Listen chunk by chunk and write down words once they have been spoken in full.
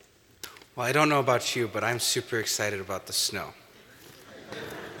Well, I don't know about you, but I'm super excited about the snow.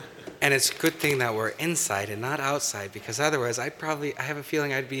 And it's a good thing that we're inside and not outside, because otherwise I have a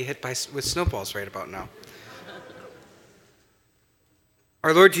feeling I'd be hit with snowballs right about now.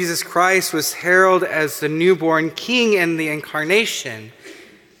 Our Lord Jesus Christ was heralded as the newborn king in the incarnation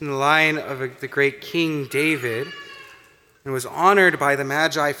in the line of the great King David, and was honored by the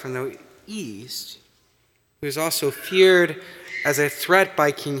Magi from the east. He was also feared as a threat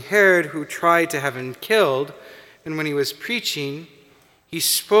by King Herod, who tried to have him killed. And when he was preaching, he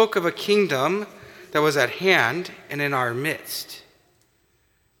spoke of a kingdom that was at hand and in our midst,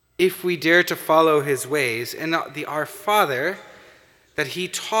 if we dare to follow his ways. And the Our Father that he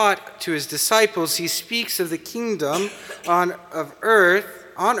taught to his disciples, he speaks of the kingdom on earth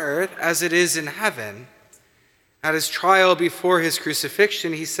as it is in heaven. At his trial before his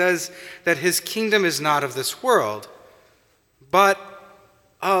crucifixion, he says that his kingdom is not of this world, but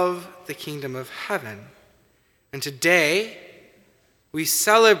of the kingdom of heaven. And today, we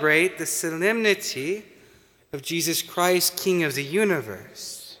celebrate the solemnity of Jesus Christ, King of the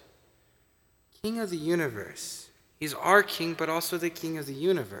universe. King of the universe. He's our king, but also the King of the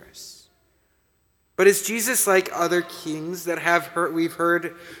universe. But is Jesus like other kings that we've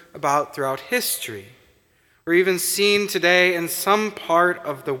heard about throughout history, or even seen today in some part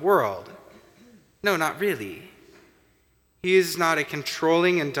of the world? No, not really. He is not a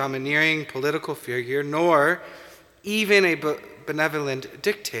controlling and domineering political figure, nor even a benevolent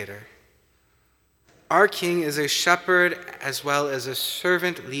dictator. Our king is a shepherd as well as a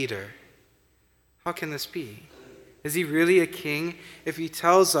servant leader. How can this be? Is he really a king if he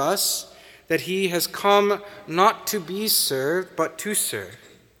tells us that he has come not to be served, but to serve?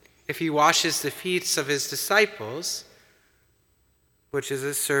 If he washes the feet of his disciples, which is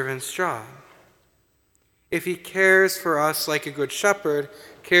a servant's job? If he cares for us like a good shepherd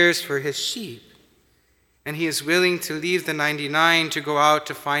cares for his sheep, and he is willing to leave the 99 to go out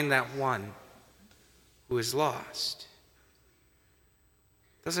to find that one who is lost.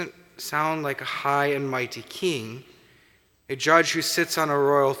 Doesn't sound like a high and mighty king, a judge who sits on a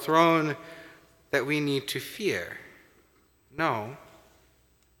royal throne that we need to fear. No,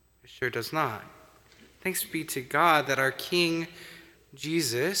 it sure does not. Thanks be to God that our King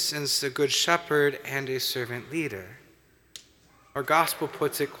Jesus is a good shepherd and a servant leader. Our gospel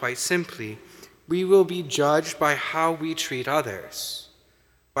puts it quite simply. We will be judged by how we treat others,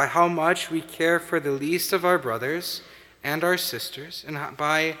 by how much we care for the least of our brothers and our sisters, and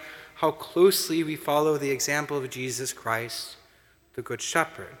by how closely we follow the example of Jesus Christ, the Good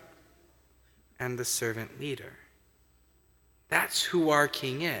Shepherd and the servant leader. That's who our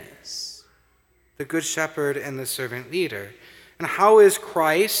King is, the Good Shepherd and the servant leader. And how is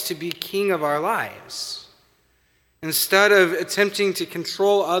Christ to be king of our lives? Instead of attempting to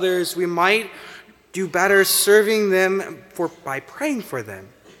control others, we might do better serving them by praying for them,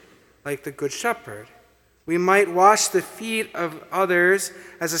 like the Good Shepherd. We might wash the feet of others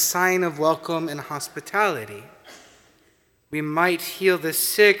as a sign of welcome and hospitality. We might heal the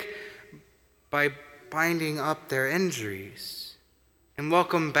sick by binding up their injuries and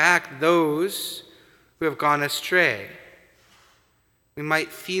welcome back those who have gone astray. We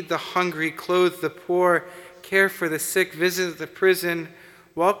might feed the hungry, clothe the poor, care for the sick, visit the prison,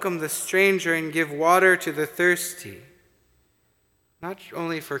 welcome the stranger, and give water to the thirsty. Not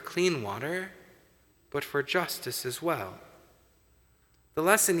only for clean water, but for justice as well. The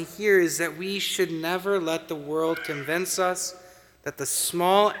lesson here is that we should never let the world convince us that the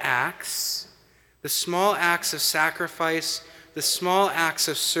small acts of sacrifice, the small acts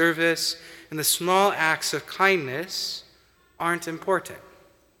of service, and the small acts of kindness aren't important,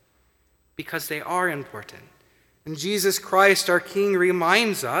 because they are important. And Jesus Christ, our King,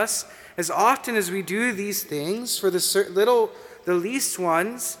 reminds us, as often as we do these things for the least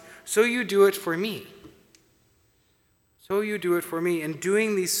ones, so you do it for me. So you do it for me. In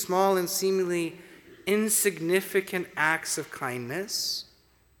doing these small and seemingly insignificant acts of kindness,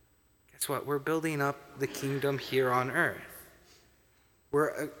 guess what? We're building up the kingdom here on earth.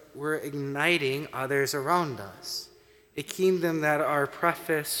 We're igniting others around us. A kingdom that our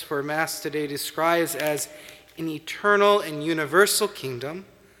preface for Mass today describes as an eternal and universal kingdom,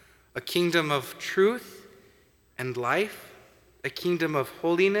 a kingdom of truth and life, a kingdom of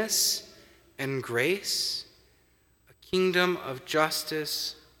holiness and grace, a kingdom of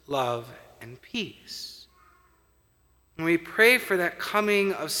justice, love, and peace. And we pray for that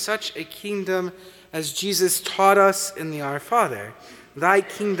coming of such a kingdom as Jesus taught us in the Our Father. Thy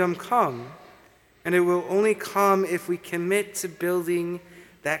kingdom come. And it will only come if we commit to building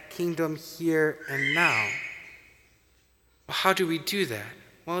that kingdom here and now. Well, how do we do that?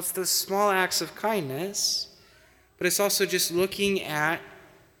 Well, it's the small acts of kindness, but it's also just looking at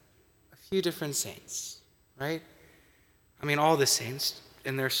a few different saints, right? I mean, all the saints,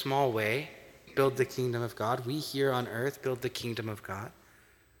 in their small way, build the kingdom of God. We here on earth build the kingdom of God.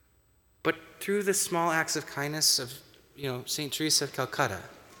 But through the small acts of kindness of, St. Teresa of Calcutta,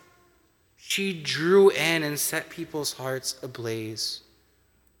 she drew in and set people's hearts ablaze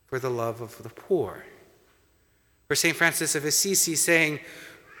for the love of the poor. Or St. Francis of Assisi saying,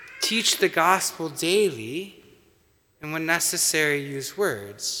 teach the gospel daily, and when necessary, use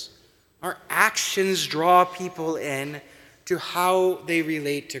words. Our actions draw people in to how they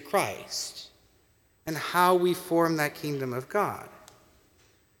relate to Christ and how we form that kingdom of God.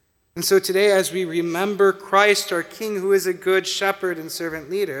 And so today, as we remember Christ, our King, who is a good shepherd and servant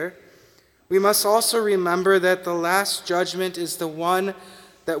leader, we must also remember that the last judgment is the one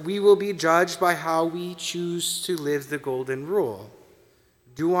that we will be judged by how we choose to live the golden rule.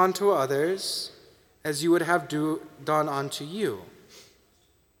 Do unto others as you would have done unto you.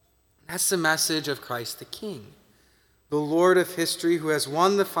 That's the message of Christ the King, the Lord of history, who has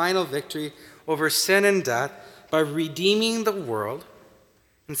won the final victory over sin and death by redeeming the world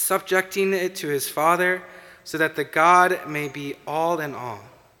and subjecting it to his Father so that the God may be all in all.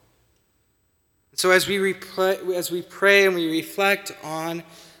 So as we pray and we reflect on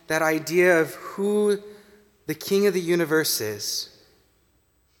that idea of who the King of the universe is,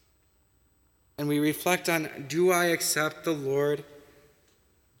 and we reflect on, do I accept the Lord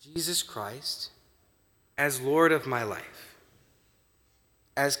Jesus Christ as Lord of my life,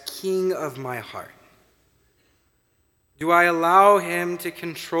 as King of my heart? Do I allow him to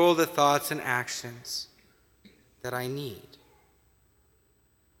control the thoughts and actions that I need?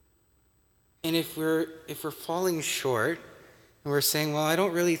 And if we're falling short and we're saying, well, I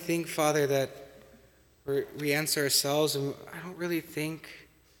don't really think, Father, that we answer ourselves, and I don't really think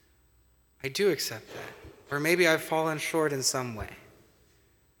I do accept that. Or maybe I've fallen short in some way.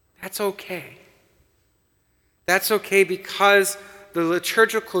 That's okay. That's okay, because the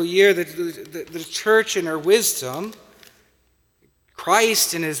liturgical year, the church in her wisdom,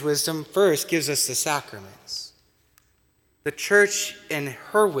 Christ in his wisdom first gives us the sacraments. The church in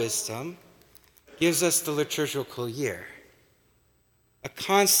her wisdom gives us the liturgical year. A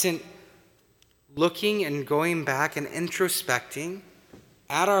constant looking and going back and introspecting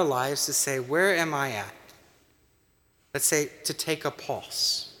at our lives to say, where am I at? Let's say, to take a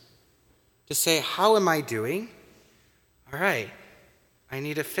pulse. To say, how am I doing? All right, I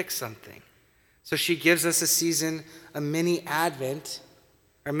need to fix something. So she gives us a season, a mini Advent,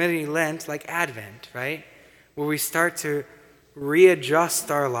 or mini Lent, like Advent, right? Where we start to readjust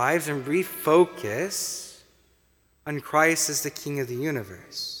our lives and refocus on Christ as the King of the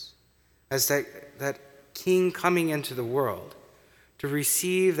universe, as that King coming into the world to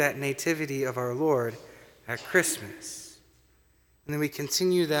receive that nativity of our Lord at Christmas. And then we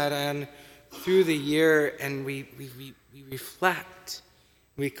continue that on through the year, and we reflect.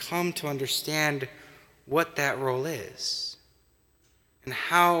 We come to understand what that role is and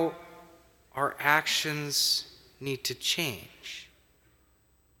how our actions need to change.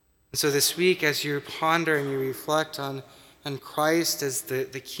 And so this week, as you ponder and you reflect on Christ as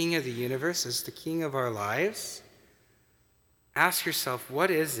the King of the universe, as the King of our lives, ask yourself,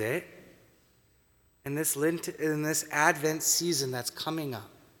 what is it in this Advent season that's coming up,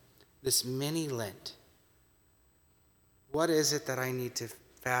 this mini Lent? What is it that I need to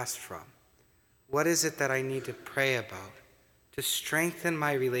fast from? What is it that I need to pray about to strengthen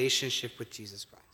my relationship with Jesus Christ?